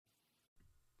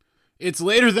It's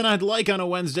later than I'd like on a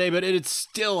Wednesday, but it's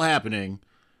still happening.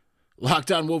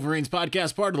 Locked On Wolverines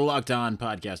podcast, part of the Locked On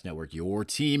Podcast Network, your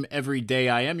team every day.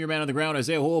 I am your man on the ground,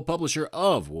 Isaiah Hole, publisher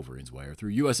of Wolverines Wire through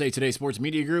USA Today Sports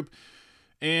Media Group.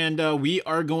 And we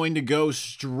are going to go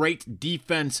straight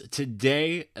defense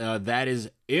today. That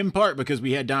is in part because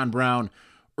we had Don Brown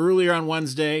earlier on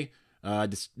Wednesday.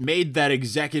 Made that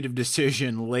executive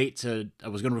decision late. I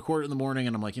was going to record it in the morning,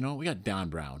 and I'm like, we got Don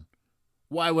Brown.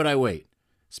 Why would I wait?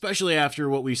 Especially after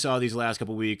what we saw these last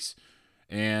couple weeks.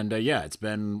 And it's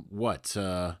been what?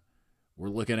 We're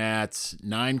looking at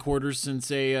 9 quarters since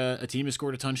a team has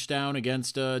scored a touchdown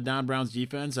against Don Brown's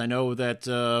defense. I know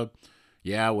that,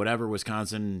 whatever,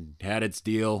 Wisconsin had its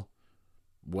deal,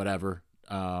 whatever.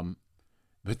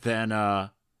 But then on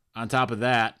top of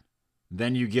that,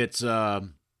 then you get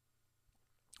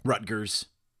Rutgers.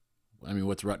 I mean,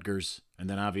 what's Rutgers? And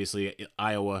then obviously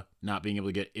Iowa not being able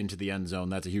to get into the end zone.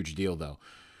 That's a huge deal, though.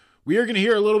 We are going to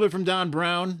hear a little bit from Don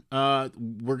Brown.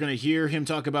 We're going to hear him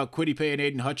talk about Kwity Paye and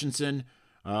Aiden Hutchinson.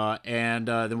 And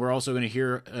then we're also going to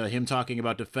hear him talking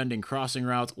about defending crossing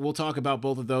routes. We'll talk about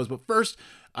both of those. But first,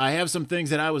 I have some things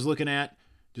that I was looking at,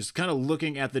 just kind of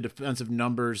looking at the defensive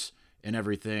numbers and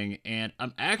everything. And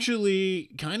I'm actually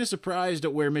kind of surprised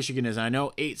at where Michigan is. I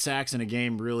know 8 sacks in a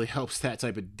game really helps that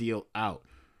type of deal out,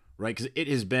 right? Because it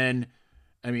has been...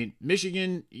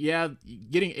 Michigan,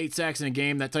 getting 8 sacks in a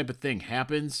game, that type of thing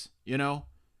happens,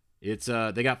 It's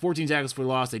they got 14 tackles for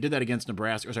loss. They did that against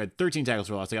Nebraska. 13 tackles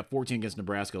for loss. They got 14 against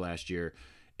Nebraska last year.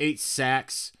 8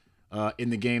 sacks in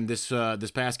the game this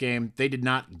past game. They did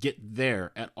not get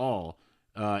there at all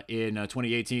in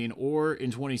 2018 or in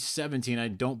 2017, I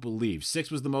don't believe. 6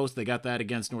 was the most. They got that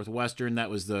against Northwestern. That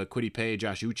was the Kwity Paye,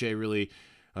 Josh Uche really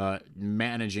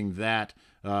managing that.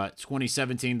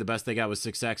 2017, the best they got was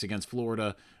 6 sacks against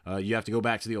Florida. You have to go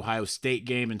back to the Ohio State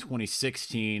game in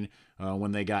 2016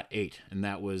 when they got 8, and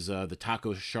that was the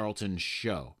Taco Charlton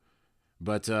show.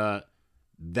 But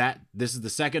this is the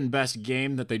second best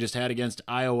game that they just had against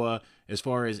Iowa as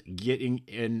far as getting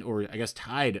in, or I guess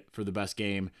tied for the best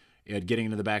game at getting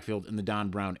into the backfield in the Don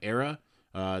Brown era.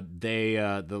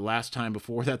 The last time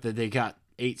before that they got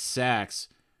 8 sacks.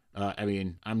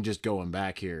 I'm just going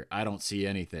back here. I don't see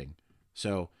anything.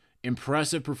 So,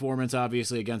 impressive performance,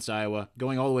 obviously, against Iowa,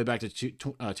 going all the way back to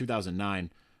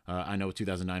 2009. I know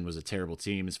 2009 was a terrible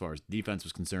team as far as defense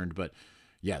was concerned, but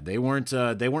they weren't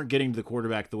getting to the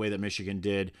quarterback the way that Michigan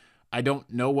did. I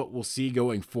don't know what we'll see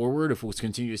going forward if we'll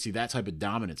continue to see that type of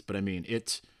dominance, but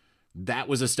that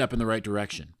was a step in the right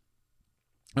direction.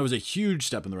 That was a huge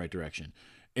step in the right direction.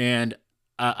 And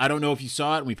I don't know if you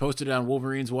saw it, and we posted it on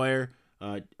Wolverines Wire.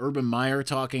 Urban Meyer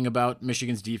talking about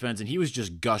Michigan's defense, and he was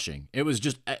just gushing. It was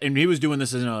just, and he was doing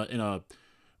this in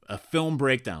a film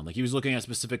breakdown. Like, he was looking at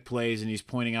specific plays and he's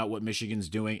pointing out what Michigan's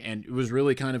doing, and it was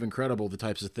really kind of incredible the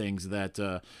types of things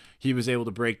that he was able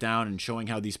to break down and showing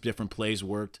how these different plays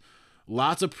worked.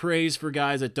 Lots of praise for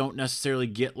guys that don't necessarily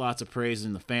get lots of praise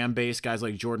in the fan base. Guys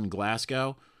like Jordan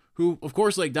Glasgow, who, of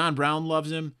course, like Don Brown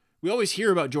loves him. We always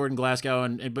hear about Jordan Glasgow,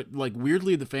 but like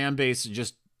weirdly the fan base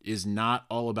just is not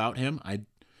all about him.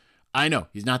 I know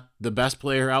he's not the best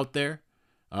player out there.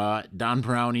 Don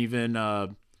Brown even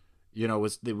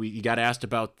he got asked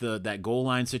about that goal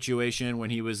line situation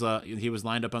when he was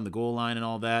lined up on the goal line and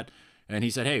all that, and he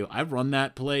said, "Hey, I've run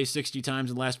that play 60 times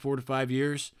in the last 4 to 5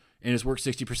 years, and it's worked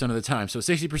 60% of the time. So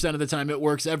 60% of the time it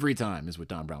works every time," is what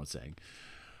Don Brown was saying.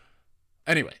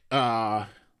 Anyway, I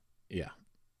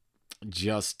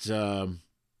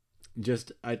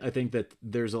think that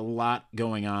there's a lot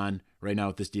going on right now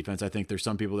with this defense. I think there's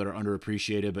some people that are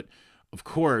underappreciated, but of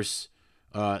course,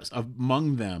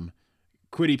 among them,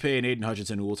 Kwity Paye and Aiden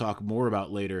Hutchinson, who we'll talk more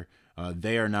about later,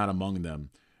 they are not among them.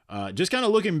 Just kind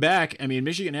of looking back,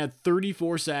 Michigan had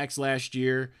 34 sacks last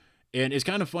year, and it's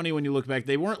kind of funny when you look back.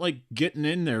 They weren't like getting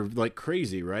in there like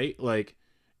crazy, right? Like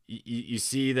you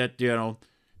see that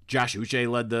Josh Uche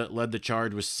led the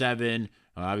charge with 7.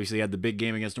 Obviously, had the big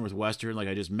game against Northwestern, like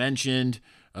I just mentioned.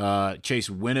 Chase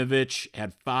Winovich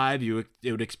had 5. You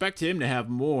would expect him to have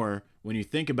more when you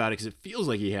think about it, because it feels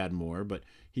like he had more, but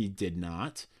he did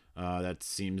not. That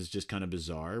seems just kind of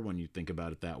bizarre when you think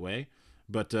about it that way.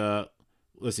 But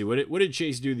let's see, what did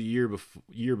Chase do the year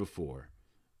before?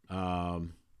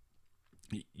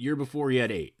 Year before he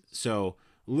had 8. So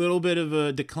a little bit of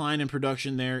a decline in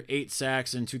production there. 8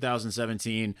 sacks in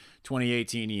 2017.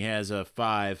 2018 he has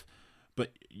 5.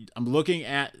 But I'm looking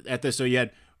at this. So you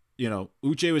had,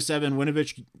 Uche with 7,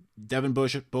 Winovich, Devin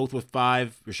Bush, both with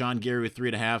 5, Rashawn Gary with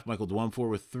 3.5, Michael Dwumfor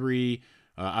with 3.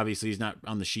 Obviously, he's not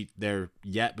on the sheet there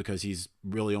yet because he's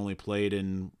really only played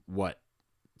in,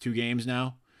 2 games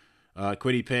now?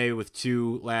 Kwity Paye with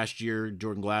 2 last year,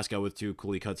 Jordan Glasgow with 2,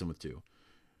 Khaleke Hudson with 2.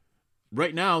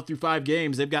 Right now, through 5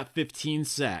 games, they've got 15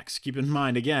 sacks. Keep in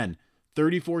mind, again,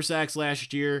 34 sacks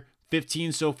last year,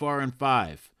 15 so far in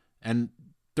 5. And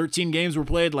 13 games were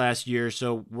played last year,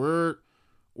 so we're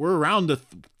around the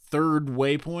third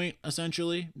waypoint,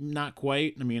 essentially. Not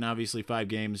quite. I mean, obviously 5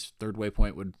 games, third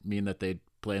waypoint would mean that they'd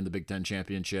play in the Big Ten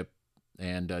championship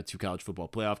and 2 college football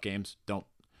playoff games.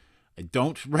 I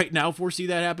don't right now foresee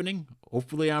that happening.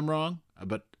 Hopefully I'm wrong,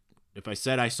 but if I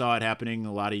said I saw it happening,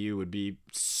 a lot of you would be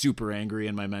super angry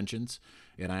in my mentions,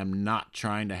 and I am not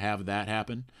trying to have that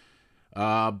happen.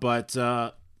 But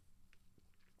right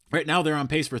now they're on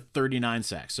pace for 39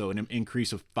 sacks, so an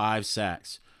increase of 5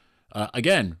 sacks.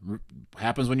 Again,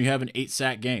 happens when you have an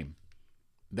 8-sack game.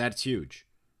 That's huge.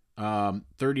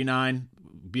 39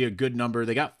 be a good number.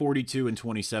 They got 42 in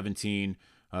 2017,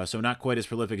 so not quite as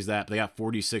prolific as that. But they got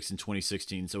 46 in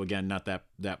 2016, so again, not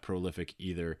that prolific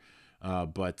either.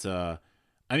 But I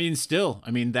mean, still,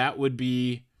 that would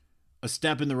be a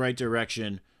step in the right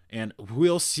direction, and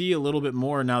we'll see a little bit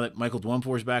more now that Michael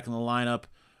Dwumfour is back in the lineup.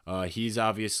 He's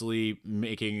obviously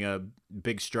making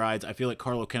big strides. I feel like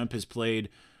Carlo Kemp has played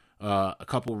a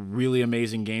couple really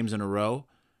amazing games in a row,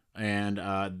 and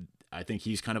I think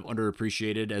he's kind of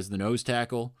underappreciated as the nose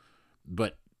tackle.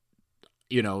 But,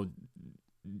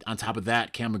 on top of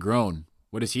that, Cam McGrone,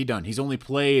 what has he done? He's only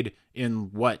played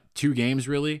in, 2 games,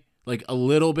 really? Like a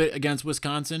little bit against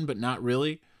Wisconsin, but not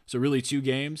really. So really 2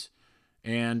 games.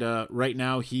 And right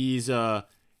now he's got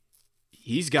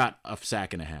a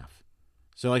sack and a half.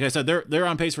 So like I said, they're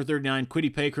on pace for 39.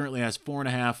 Kwity Paye currently has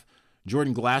 4.5.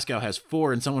 Jordan Glasgow has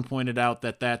 4, and someone pointed out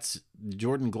that's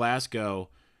Jordan Glasgow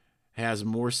has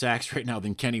more sacks right now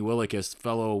than Kenny Willekes,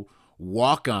 fellow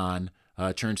walk-on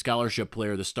turned scholarship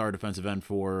player, the star defensive end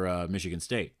for Michigan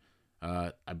State.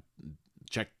 I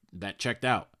checked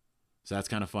out. So that's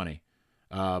kind of funny.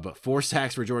 But 4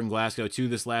 sacks for Jordan Glasgow, 2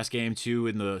 this last game, 2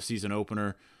 in the season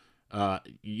opener.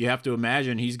 You have to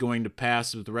imagine he's going to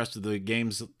pass with the rest of the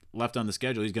games left on the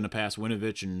schedule. He's going to pass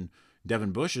Winovich and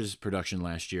Devin Bush's production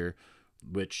last year,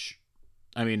 which,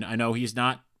 I know he's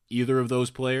not either of those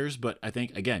players, but I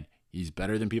think, again, he's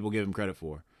better than people give him credit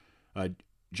for.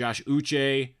 Josh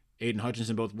Uche, Aiden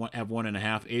Hutchinson both have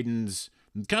 1.5. Aiden's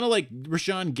kind of like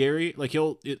Rashawn Gary. Like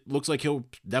it looks like he'll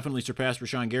definitely surpass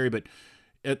Rashawn Gary, but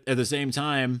at the same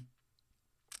time,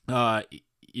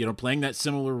 playing that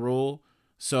similar role.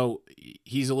 So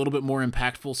he's a little bit more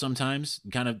impactful sometimes,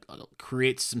 kind of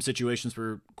creates some situations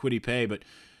for Kwity Paye, but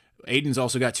Aiden's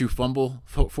also got 2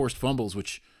 forced fumbles,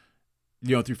 which,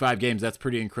 through 5 games, that's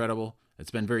pretty incredible.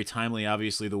 It's been very timely.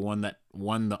 Obviously, the one that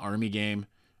won the Army game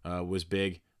was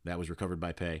big. That was recovered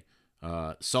by Paye.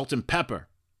 Salt and pepper,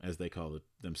 as they call it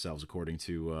themselves, according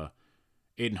to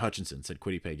Aiden Hutchinson, said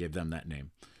Kwity Paye gave them that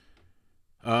name.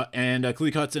 And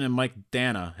Khaleke Hudson and Mike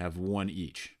Dana have 1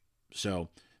 each. So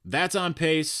that's on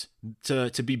pace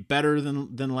to be better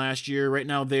than last year. Right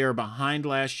now, they are behind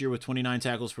last year with 29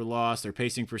 tackles for loss. They're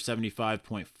pacing for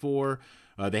 75.4.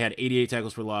 They had 88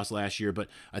 tackles for loss last year, but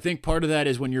I think part of that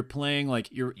is when you're playing, like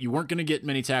you weren't going to get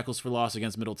many tackles for loss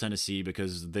against Middle Tennessee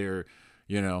because they're,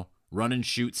 run and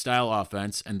shoot style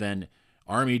offense, and then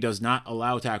Army does not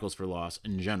allow tackles for loss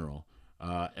in general.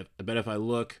 I bet if I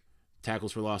look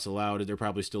tackles for loss allowed, they're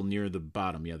probably still near the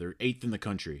bottom. Yeah, they're 8th in the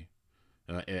country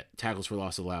at tackles for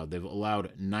loss allowed. They've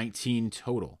allowed 19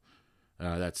 total.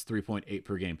 That's 3.8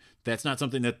 per game. That's not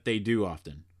something that they do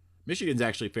often. Michigan's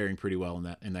actually faring pretty well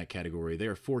in that category. They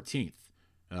are 14th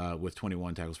with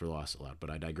 21 tackles for loss allowed, but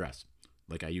I digress,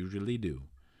 like I usually do.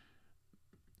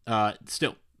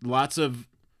 Still, lots of,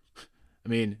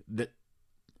 they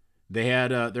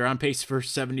had they're on pace for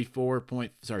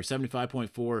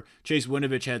 75.4. Chase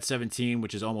Winovich had 17,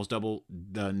 which is almost double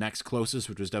the next closest,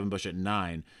 which was Devin Bush at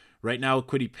 9. Right now,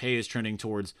 Kwity Paye is trending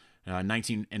towards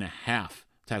 19.5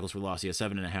 tackles for loss. He has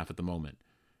 7.5 at the moment.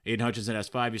 Aiden Hutchinson has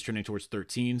 5. He's trending towards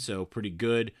 13, so pretty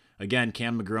good. Again,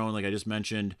 Cam McGrone, like I just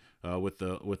mentioned, with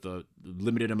the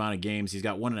limited amount of games, he's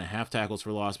got 1.5 tackles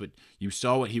for loss, but you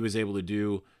saw what he was able to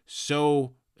do.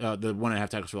 So the 1.5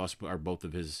 tackles for loss are both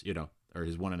of his, or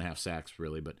his 1.5 sacks,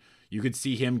 really. But you could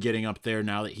see him getting up there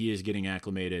now that he is getting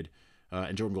acclimated,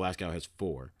 and Jordan Glasgow has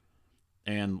 4.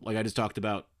 And like I just talked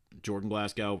about, Jordan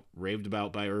Glasgow, raved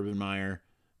about by Urban Meyer.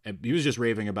 He was just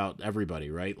raving about everybody,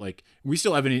 right? Like, we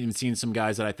still haven't even seen some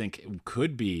guys that I think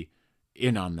could be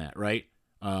in on that, right?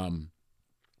 Some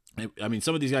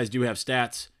of these guys do have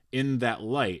stats in that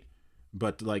light,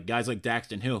 but like guys like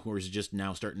Daxton Hill, who is just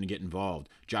now starting to get involved.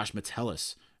 Josh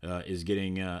Metellus is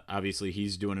getting, obviously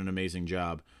he's doing an amazing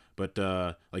job, but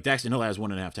like Daxton Hill has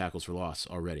 1.5 tackles for loss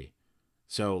already.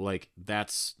 So like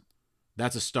that's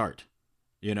a start.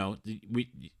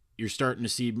 You're starting to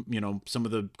see, some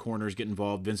of the corners get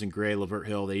involved. Vincent Gray, Lavert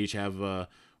Hill, they each have,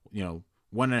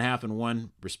 1.5 and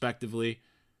 1 respectively.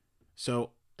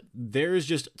 So there's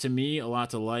just, to me, a lot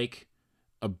to like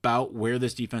about where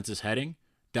this defense is heading.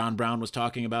 Don Brown was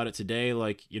talking about it today.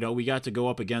 Like, we got to go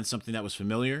up against something that was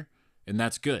familiar, and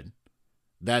that's good.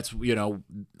 That's,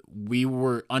 we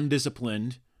were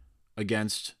undisciplined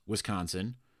against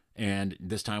Wisconsin, and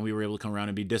this time we were able to come around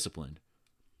and be disciplined.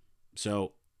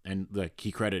 So, and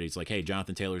he credited, he's like, hey,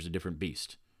 Jonathan Taylor's a different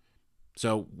beast.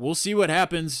 So we'll see what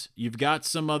happens. You've got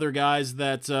some other guys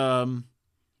that, some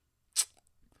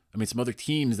other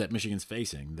teams that Michigan's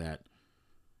facing that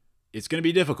it's going to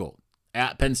be difficult.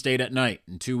 At Penn State at night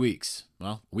in 2 weeks.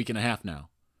 Well, a week and a half now.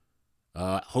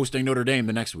 Hosting Notre Dame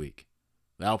the next week.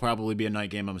 That'll probably be a night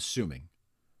game, I'm assuming.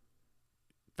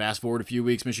 Fast forward a few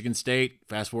weeks, Michigan State.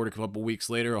 Fast forward a couple weeks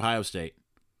later, Ohio State.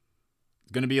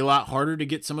 It's going to be a lot harder to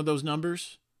get some of those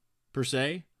numbers, per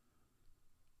se.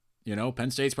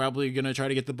 Penn State's probably going to try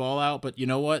to get the ball out. But you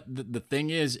know what? The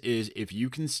thing is if you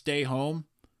can stay home,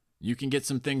 you can get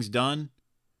some things done.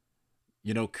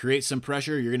 Create some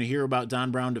pressure. You're going to hear about Don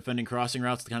Brown defending crossing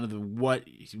routes, kind of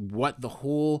what the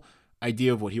whole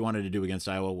idea of what he wanted to do against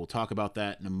Iowa. We'll talk about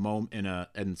that in a moment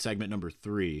in segment number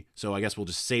 3. So I guess we'll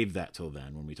just save that till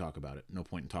then when we talk about it. No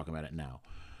point in talking about it now.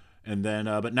 And then,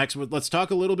 but next, let's talk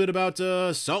a little bit about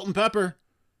Salt and Pepper,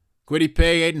 Kwity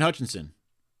Paye, Aiden Hutchinson.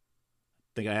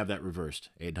 I think I have that reversed.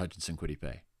 Aiden Hutchinson, Kwity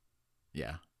Paye.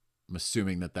 Yeah, I'm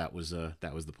assuming that was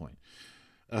the point.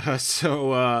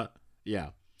 Yeah.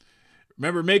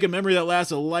 Remember, make a memory that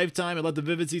lasts a lifetime and let the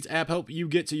Vivid Seats app help you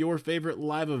get to your favorite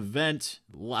live event.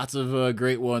 Lots of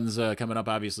great ones coming up,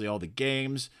 obviously, all the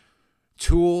games.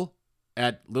 Tool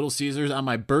at Little Caesars on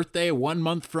my birthday, 1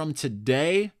 month from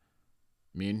today.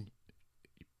 You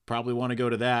probably want to go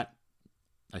to that.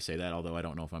 I say that, although I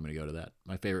don't know if I'm going to go to that.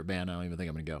 My favorite band, I don't even think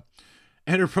I'm going to go.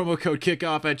 Enter promo code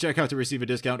KICKOFF at checkout to receive a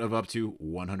discount of up to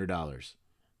 $100.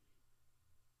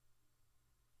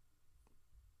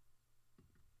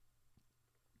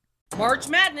 March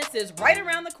Madness is right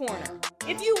around the corner.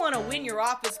 If you want to win your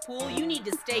office pool, you need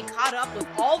to stay caught up with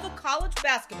all the college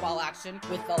basketball action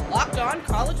with the Locked On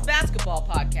College Basketball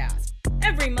Podcast.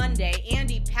 Every Monday,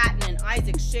 Andy Patton and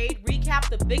Isaac Shade recap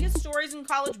the biggest stories in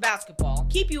college basketball,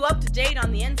 keep you up to date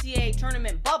on the NCAA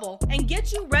tournament bubble, and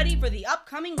get you ready for the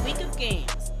upcoming week of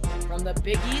games. From the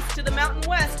Big East to the Mountain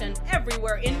West and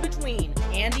everywhere in between,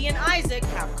 Andy and Isaac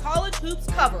have college hoops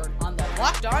covered on the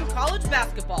Locked On College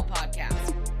Basketball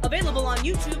Podcast. Available on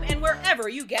YouTube and wherever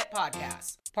you get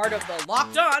podcasts. Part of the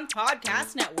Locked On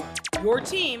Podcast Network. Your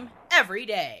team every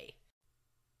day.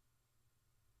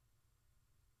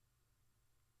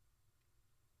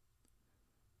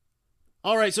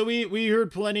 All right, so we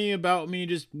heard plenty about me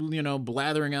just,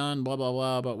 blathering on, blah, blah,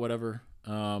 blah, about whatever.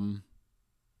 And,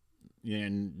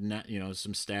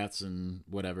 some stats and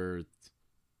whatever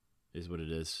is what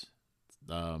it is.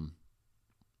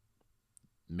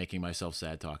 Making myself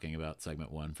sad talking about segment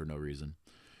 1 for no reason.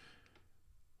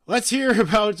 Let's hear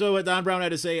about what Don Brown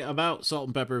had to say about Salt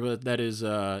and Pepper. That is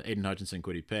Aiden Hutchinson,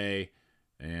 Kwity Paye,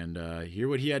 and hear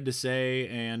what he had to say,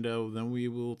 and then we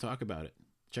will talk about it.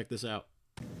 Check this out.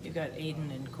 You got Aiden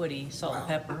and Kwity, Salt and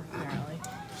Pepper, apparently.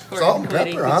 Salt and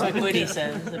pepper, huh? That's what Kwity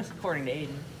says, according to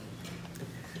Aiden.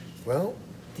 Well,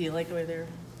 do you like the way they're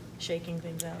shaking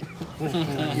things out?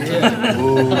 Yeah.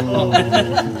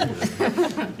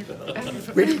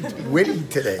 Witty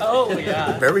today. Oh,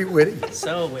 yeah. Very witty.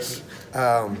 So witty.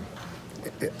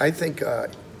 I think,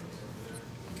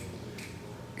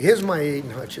 here's my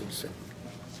Aiden Hutchinson,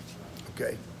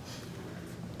 okay?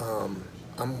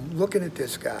 I'm looking at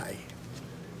this guy,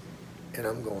 and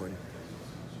I'm going,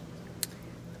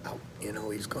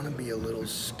 he's going to be a little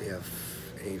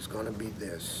stiff, and he's going to be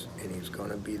this, and he's going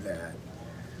to be that.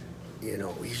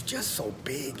 He's just so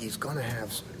big. He's going to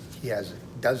have,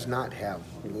 does not have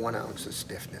 1 ounce of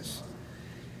stiffness.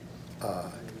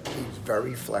 He's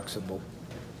very flexible,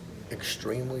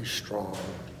 extremely strong,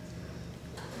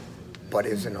 but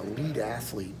as an elite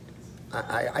athlete,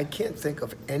 I can't think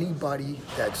of anybody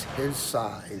that's his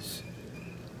size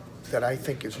that I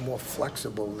think is more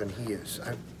flexible than he is.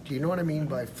 Do you know what I mean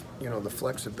by, the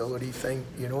flexibility thing?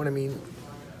 You know what I mean?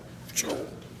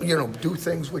 Do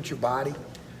things with your body.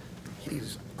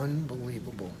 He's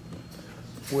unbelievable.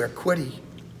 Where Kwity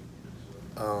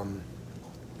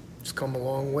has come a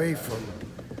long way from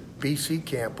BC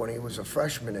camp when he was a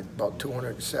freshman at about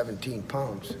 217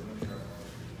 pounds.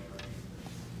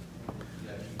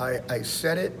 I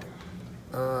said it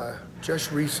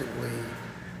just recently.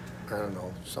 I don't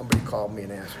know, somebody called me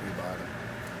and asked me about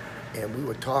it. And we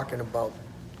were talking about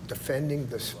defending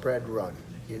the spread run,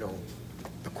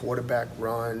 the quarterback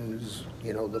runs,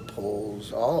 the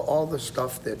pulls, all the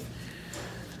stuff that,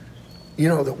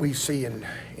 that we see in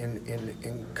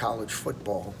college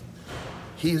football.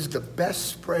 He is the best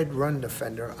spread run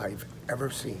defender I've ever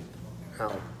seen.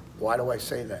 Now, why do I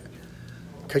say that?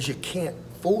 Because you can't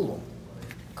fool him.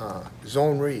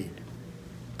 Zone read,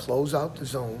 close out the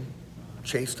zone,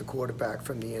 chase the quarterback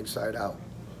from the inside out,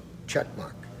 check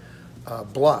mark.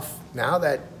 Bluff, now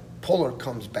that puller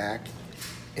comes back,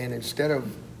 and instead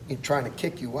of trying to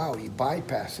kick you out, he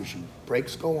bypasses you.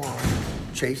 Brakes go on,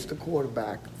 chase the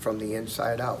quarterback from the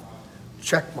inside out,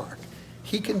 check mark.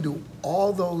 He can do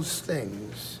all those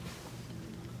things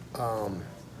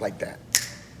like that.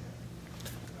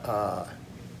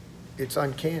 It's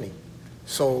uncanny.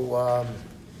 So,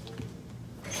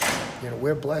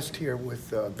 we're blessed here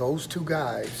with those two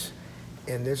guys,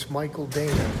 and this Michael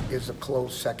Dana is a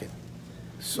close second.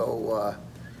 So,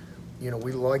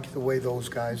 we like the way those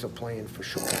guys are playing for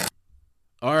sure.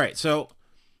 All right, so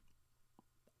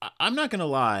I'm not going to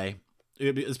lie,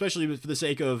 especially for the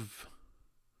sake of,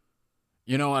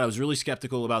 I was really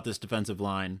skeptical about this defensive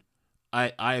line.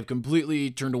 I have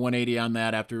completely turned a 180 on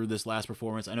that after this last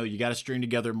performance. I know you got to string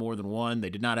together more than one. They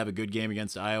did not have a good game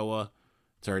against Iowa.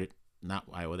 Sorry, not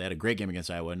Iowa. They had a great game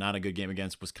against Iowa, not a good game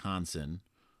against Wisconsin.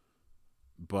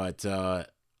 But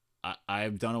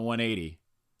I've done a 180.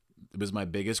 It was my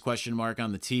biggest question mark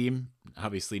on the team.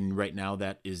 Obviously, right now,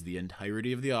 that is the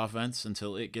entirety of the offense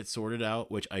until it gets sorted out,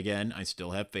 which, again, I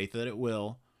still have faith that it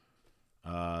will.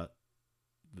 For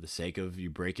the sake of you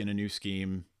breaking a new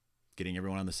scheme, getting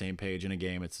everyone on the same page in a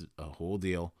game, it's a whole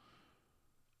deal.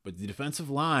 But the defensive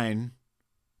line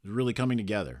is really coming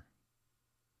together.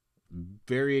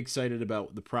 Very excited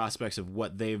about the prospects of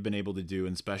what they've been able to do,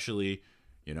 and especially,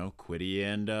 Kwity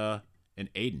and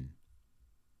Aiden.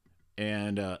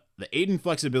 And the Aiden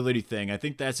flexibility thing, I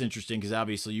think that's interesting because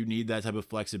obviously you need that type of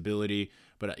flexibility.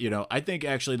 But, I think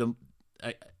actually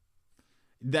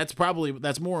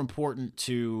that's more important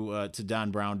to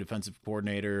Don Brown, defensive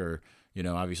coordinator, or,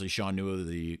 obviously Sean Newell,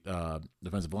 the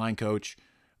defensive line coach.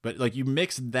 But, you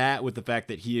mix that with the fact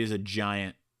that he is a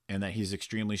giant and that he's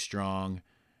extremely strong.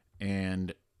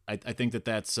 And I think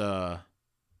that's,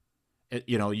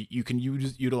 you can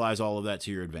utilize all of that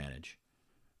to your advantage.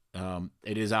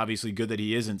 It is obviously good that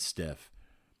he isn't stiff.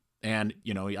 And,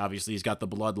 obviously he's got the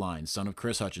bloodline, son of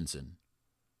Chris Hutchinson,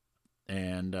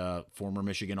 and former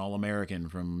Michigan All-American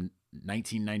from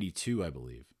 1992, I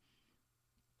believe.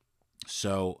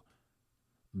 So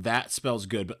that spells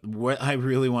good. But what I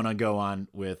really want to go on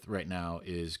with right now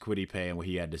is Kwity Paye and what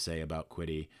he had to say about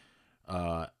Kwity.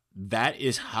 That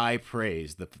is high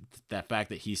praise, that fact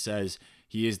that he says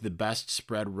he is the best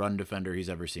spread run defender he's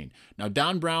ever seen. Now,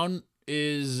 Don Brown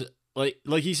is,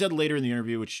 like he said later in the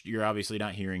interview, which you're obviously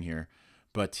not hearing here,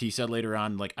 but he said later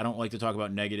on, I don't like to talk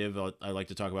about negative, I like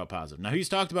to talk about positive. Now, he's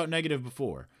talked about negative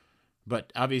before,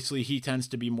 but obviously he tends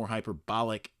to be more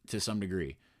hyperbolic to some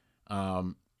degree,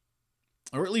 or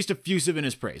at least effusive in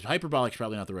his praise. Hyperbolic is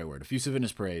probably not the right word. Effusive in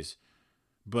his praise.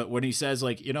 But when he says,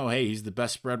 hey, he's the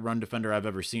best spread run defender I've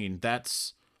ever seen,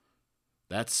 that's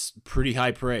pretty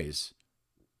high praise.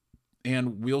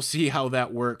 And we'll see how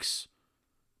that works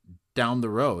down the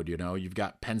road. You've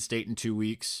got Penn State in 2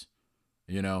 weeks,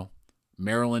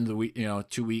 Maryland,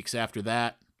 2 weeks after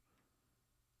that.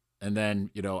 And then,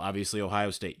 obviously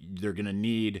Ohio State. They're going to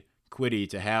need Kwity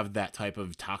to have that type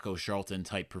of Taco Charlton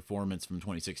type performance from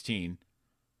 2016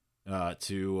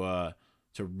 to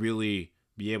really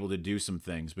be able to do some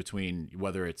things, between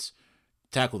whether it's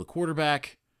tackle the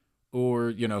quarterback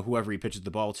or, whoever he pitches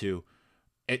the ball to.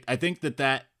 I think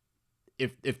that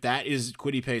if that is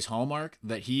Kwity Paye's hallmark,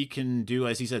 that he can do,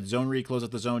 as he said, zone read, close out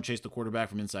the zone, chase the quarterback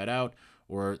from inside out,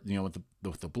 or,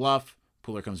 with the bluff,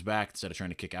 puller comes back, instead of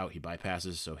trying to kick out, he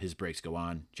bypasses, so his brakes go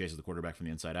on, chases the quarterback from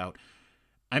the inside out.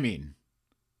 I mean,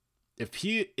 if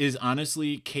he is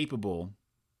honestly capable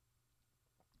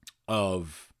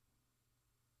of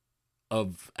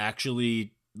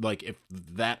actually, if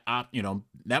that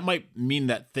that might mean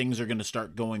that things are going to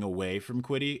start going away from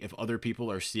Kwity if other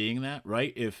people are seeing that,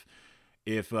 right? If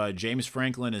James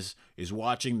Franklin is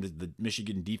watching the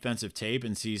Michigan defensive tape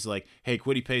and sees hey,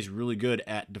 Kwity Paye's really good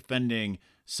at defending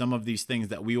some of these things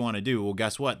that we want to do, well,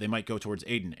 guess what? They might go towards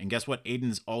Aiden. And guess what?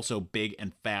 Aiden's also big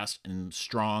and fast and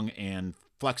strong and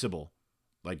flexible,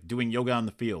 doing yoga on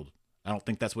the field. I don't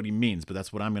think that's what he means, but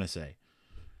that's what I'm going to say.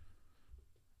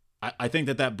 I think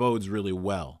that bodes really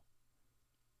well.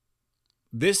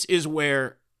 This is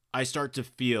where I start to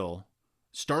feel,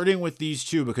 starting with these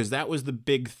two, because that was the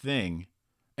big thing.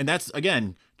 And that's,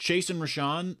 again, Chase and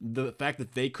Rashawn, the fact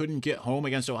that they couldn't get home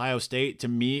against Ohio State, to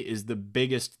me, is the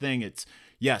biggest thing. It's,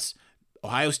 yes,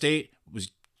 Ohio State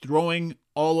was throwing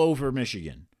all over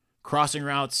Michigan, crossing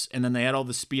routes, and then they had all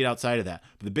the speed outside of that.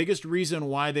 But the biggest reason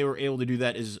why they were able to do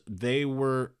that is they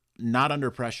were not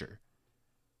under pressure.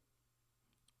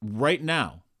 Right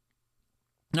now,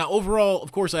 overall,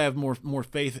 of course, I have more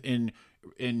faith in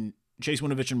Chase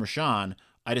Winovich and Rashawn.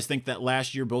 I just think that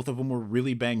last year, both of them were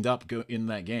really banged up in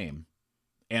that game.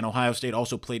 And Ohio State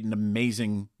also played an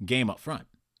amazing game up front.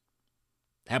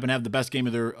 Happened to have the best game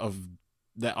of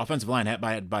that offensive line, had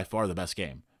by far the best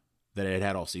game that it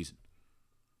had all season.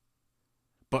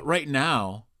 But right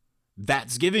now,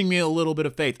 that's giving me a little bit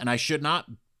of faith. And I should not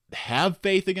have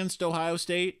faith against Ohio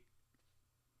State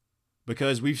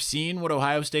because we've seen what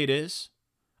Ohio State is.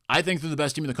 I think they're the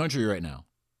best team in the country right now.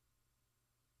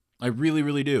 I really,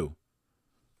 really do.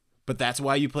 But that's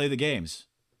why you play the games.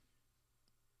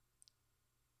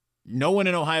 No one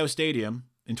in Ohio Stadium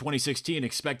in 2016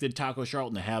 expected Taco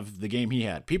Charlton to have the game he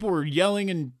had. People were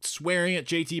yelling and swearing at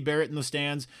JT Barrett in the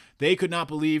stands. They could not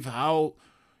believe how,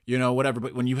 whatever.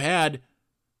 But when you had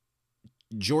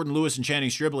Jordan Lewis and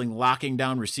Channing Stribling locking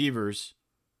down receivers,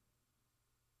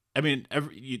 I mean,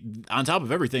 on top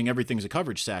of everything's a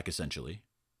coverage sack, essentially.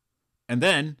 And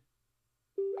then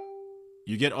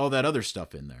you get all that other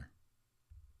stuff in there.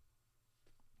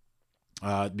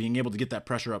 Being able to get that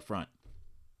pressure up front.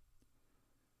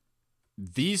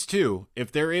 These two,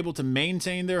 if they're able to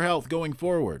maintain their health going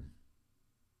forward,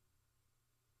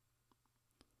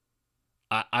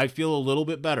 I feel a little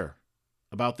bit better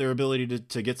about their ability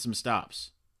to get some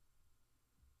stops.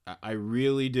 I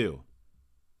really do.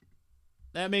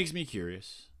 That makes me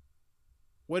curious.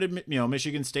 What did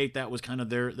Michigan State? That was kind of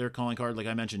their calling card. Like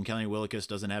I mentioned, Kelly Willekes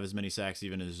doesn't have as many sacks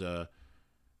even as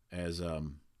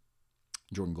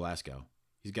Jordan Glasgow.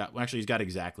 He's got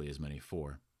exactly as many,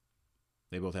 4.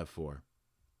 They both have 4.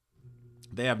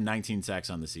 They have 19 sacks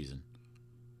on the season.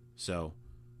 So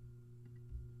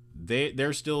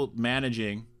they're still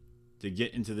managing to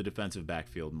get into the defensive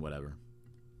backfield and whatever.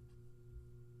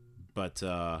 But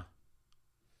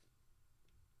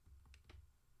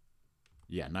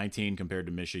 19 compared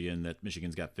to Michigan. That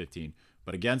Michigan's got 15.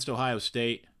 But against Ohio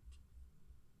State,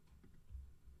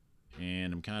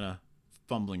 and I'm kind of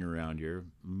fumbling around here.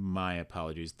 My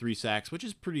apologies. 3 sacks, which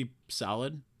is pretty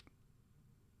solid.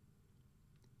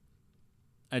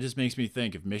 It just makes me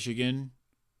think if Michigan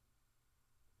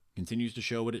continues to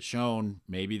show what it's shown,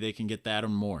 maybe they can get that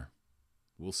and more.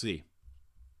 We'll see.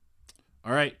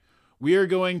 All right. We are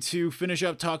going to finish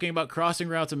up talking about crossing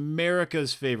routes,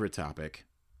 America's favorite topic,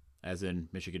 as in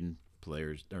Michigan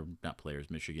players, or not players,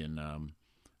 Michigan. I'm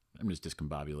just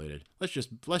discombobulated. Let's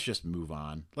just move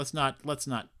on. Let's not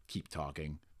keep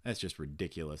talking. That's just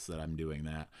ridiculous that I'm doing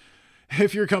that.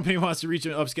 If your company wants to reach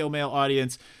an upscale male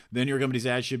audience, then your company's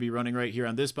ads should be running right here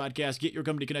on this podcast. Get your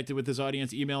company connected with this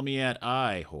audience. Email me at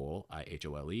ihole,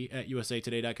 IHOLE, at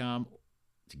usatoday.com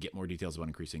to get more details about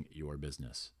increasing your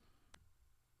business.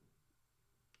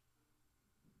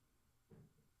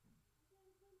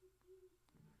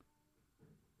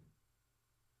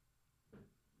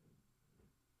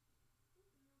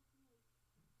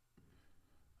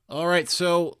 All right,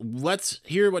 so let's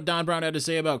hear what Don Brown had to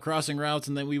say about crossing routes,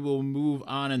 and then we will move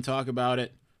on and talk about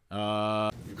it. I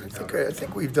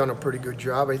think we've done a pretty good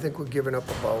job. I think we've given up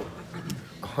about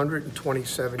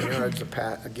 127 yards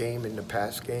a game in the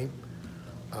pass game.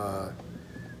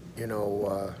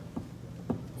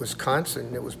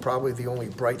 Wisconsin, it was probably the only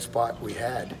bright spot we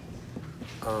had,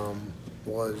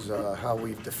 was how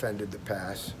we've defended the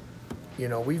pass.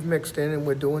 We've mixed in and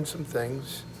we're doing some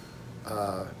things.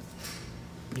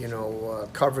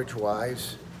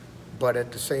 Coverage-wise, but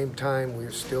at the same time,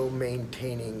 we're still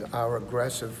maintaining our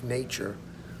aggressive nature,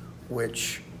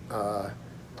 which, I'm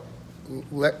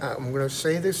going to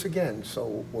say this again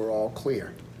so we're all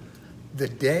clear. The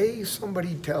day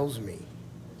somebody tells me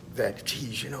that,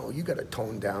 geez, you got to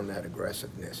tone down that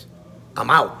aggressiveness, I'm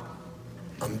out.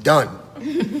 I'm done.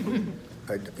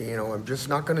 I'm just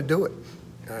not going to do it.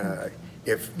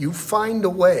 If you find a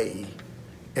way,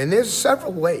 and there's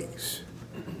several ways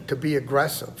to be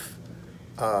aggressive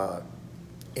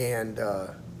and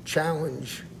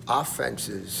challenge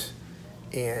offenses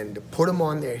and put them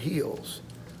on their heels.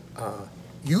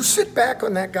 You sit back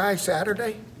on that guy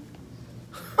Saturday,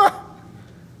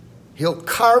 he'll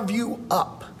carve you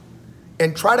up,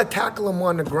 and try to tackle him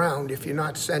on the ground if you're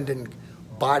not sending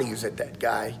bodies at that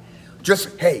guy.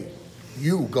 Just, hey,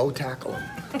 you go tackle him.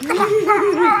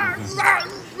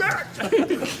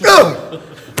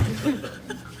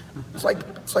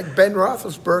 It's like Ben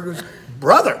Roethlisberger's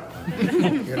brother,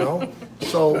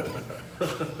 So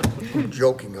I'm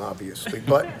joking, obviously,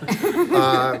 but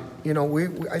I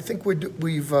think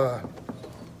we've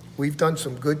done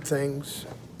some good things.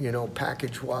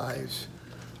 package-wise.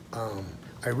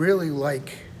 I really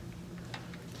like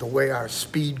the way our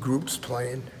speed group's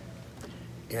playing.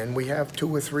 And we have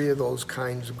 2 or 3 of those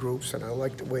kinds of groups, and I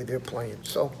like the way they're playing.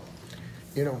 So,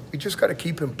 we just got to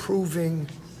keep improving.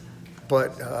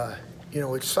 But,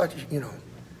 it's such,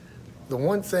 the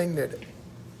one thing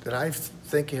that I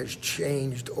think has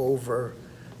changed over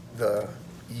the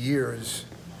years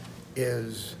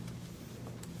is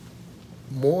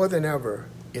more than ever,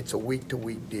 it's a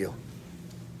week-to-week deal.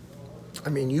 I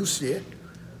mean, you see it.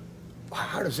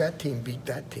 How does that team beat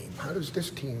that team? How does this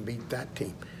team beat that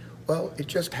team? Well, it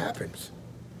just happens.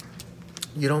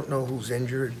 You don't know who's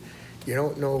injured. You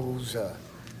don't know who's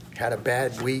had a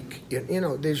bad week.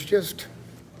 There's just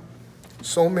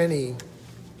so many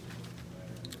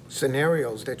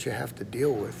scenarios that you have to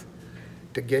deal with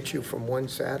to get you from one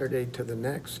Saturday to the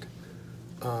next.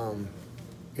 And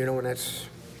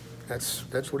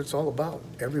that's what it's all about.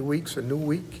 Every week's a new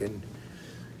week, and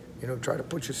try to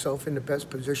put yourself in the best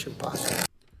position possible.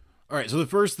 All right, so the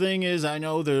first thing is, I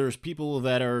know there's people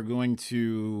that are going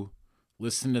to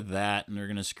listen to that and they're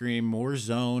going to scream more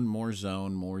zone, more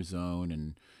zone, more zone.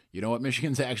 And you know what?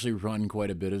 Michigan's actually run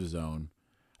quite a bit of zone.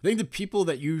 I think the people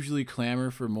that usually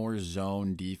clamor for more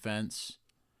zone defense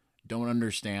don't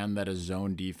understand that a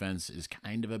zone defense is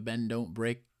kind of a bend don't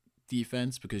break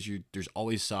defense, because there's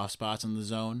always soft spots in the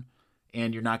zone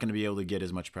and you're not going to be able to get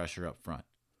as much pressure up front.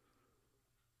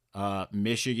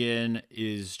 Michigan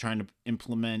is trying to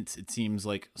implement, it seems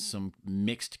like, some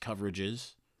mixed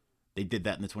coverages. They did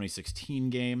that in the 2016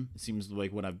 game. It seems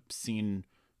like what I've seen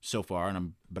so far,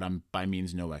 but I'm by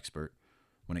means no expert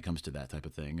when it comes to that type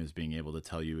of thing, is being able to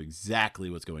tell you exactly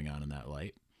what's going on in that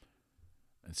light,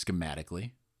 and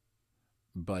schematically.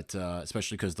 But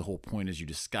especially because the whole point is you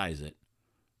disguise it.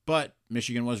 But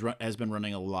Michigan has been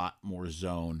running a lot more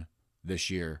zone this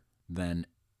year than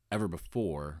ever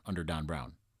before under Don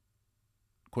Brown.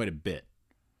 Quite a bit.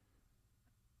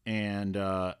 And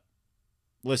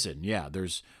listen, yeah,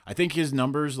 I think his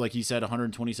numbers, like he said,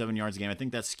 127 yards a game. I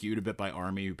think that's skewed a bit by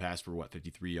Army, who passed for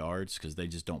 53 yards, because they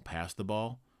just don't pass the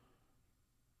ball.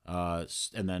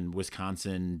 And then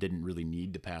Wisconsin didn't really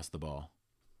need to pass the ball.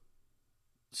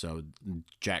 So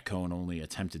Jack Cohn only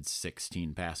attempted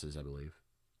 16 passes, I believe.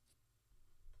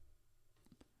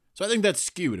 So I think that's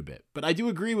skewed a bit. But I do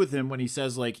agree with him when he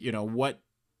says, like, you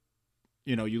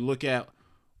look at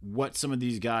what some of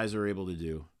these guys are able to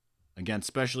do. Again,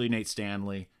 especially Nate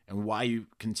Stanley, and why you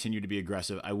continue to be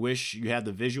aggressive. I wish you had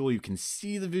the visual. You can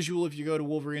see the visual if you go to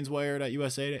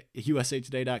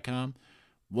wolverineswire.usatoday.com.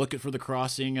 Look for the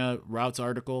crossing routes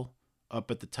article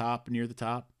up at the top, near the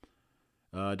top.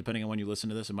 Depending on when you listen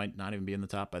to this, it might not even be in the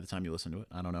top by the time you listen to it.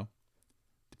 I don't know.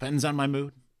 Depends on my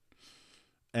mood.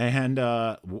 And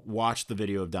watch the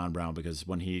video of Don Brown, because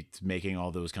when he's making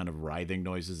all those kind of writhing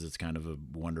noises, it's kind of a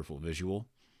wonderful visual.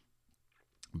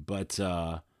 But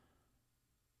I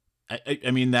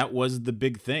mean, that was the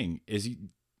big thing.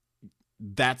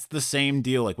 That's the same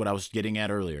deal like what I was getting at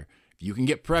earlier. If you can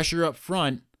get pressure up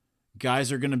front,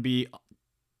 guys are going to be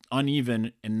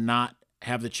uneven and not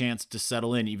have the chance to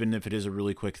settle in, even if it is a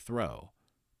really quick throw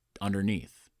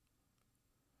underneath.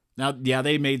 Now, yeah,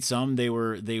 they made some. They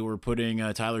were putting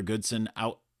Tyler Goodson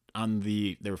out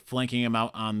they were flanking him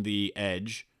out on the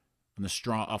edge,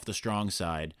 off the strong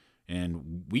side,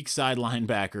 and weak side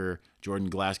linebacker Jordan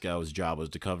Glasgow's job was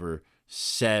to cover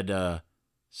said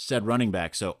running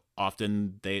back. So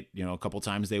often a couple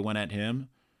times they went at him.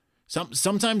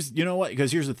 Sometimes, you know what?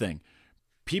 Because here's the thing.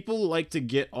 People like to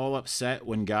get all upset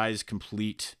when guys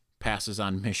complete passes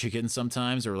on Michigan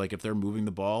sometimes, or like if they're moving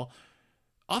the ball.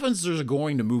 Offenses are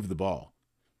going to move the ball.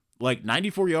 Like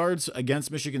 94 yards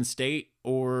against Michigan State,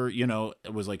 or,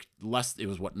 it was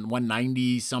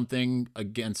 190 something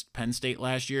against Penn State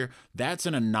last year. That's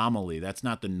an anomaly. That's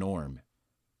not the norm.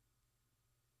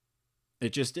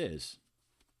 It just is.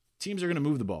 Teams are going to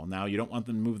move the ball. Now, you don't want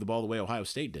them to move the ball the way Ohio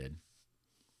State did.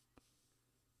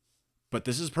 But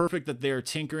this is perfect that they're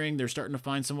tinkering. They're starting to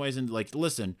find some ways. And,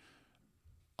 listen,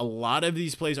 a lot of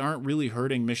these plays aren't really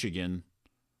hurting Michigan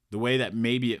the way that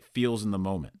maybe it feels in the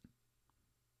moment.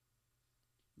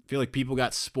 I feel like people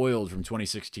got spoiled from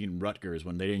 2016 Rutgers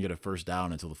when they didn't get a first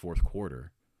down until the fourth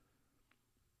quarter.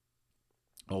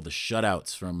 All the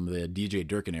shutouts from the DJ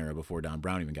Durkin era before Don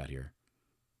Brown even got here.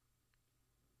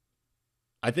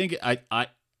 I think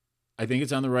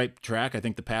it's on the right track. I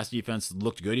think the pass defense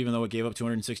looked good, even though it gave up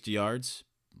 260 yards.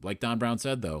 Like Don Brown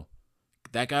said, though,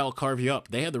 that guy will carve you up.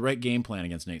 They had the right game plan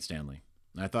against Nate Stanley,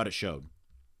 and I thought it showed.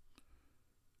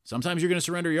 Sometimes you're going to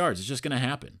surrender yards. It's just going to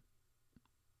happen.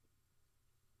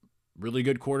 Really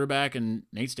good quarterback, and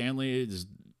Nate Stanley is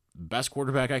the best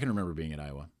quarterback I can remember being at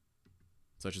Iowa.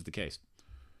 such is the case.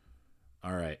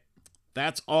 All right.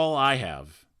 That's all I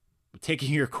have. I'm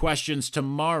taking your questions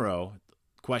tomorrow.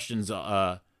 Questions,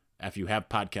 if you have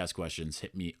podcast questions,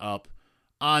 hit me up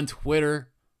on Twitter.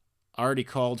 Already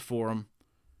called for them.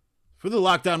 For the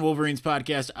Locked On Wolverines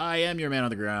podcast, I am your man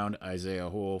on the ground, Isaiah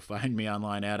Hole. Find me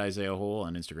online at Isaiah Hole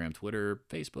on Instagram, Twitter,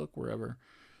 Facebook, wherever.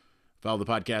 Follow the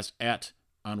podcast at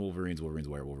On Wolverines, Wolverines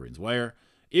Wire, Wolverines Wire.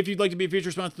 If you'd like to be a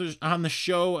featured sponsor on the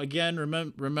show, again,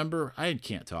 remember, I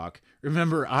can't talk.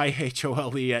 Remember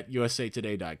IHOLE at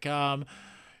usatoday.com. You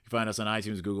can find us on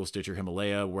iTunes, Google, Stitcher,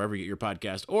 Himalaya, wherever you get your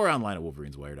podcast, or online at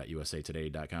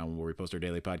wolverineswire.usatoday.com, where we post our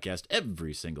daily podcast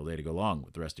every single day to go along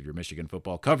with the rest of your Michigan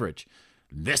football coverage.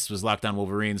 This was Locked On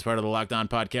Wolverines, part of the Locked On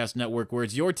Podcast Network, where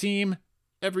it's your team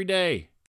every day.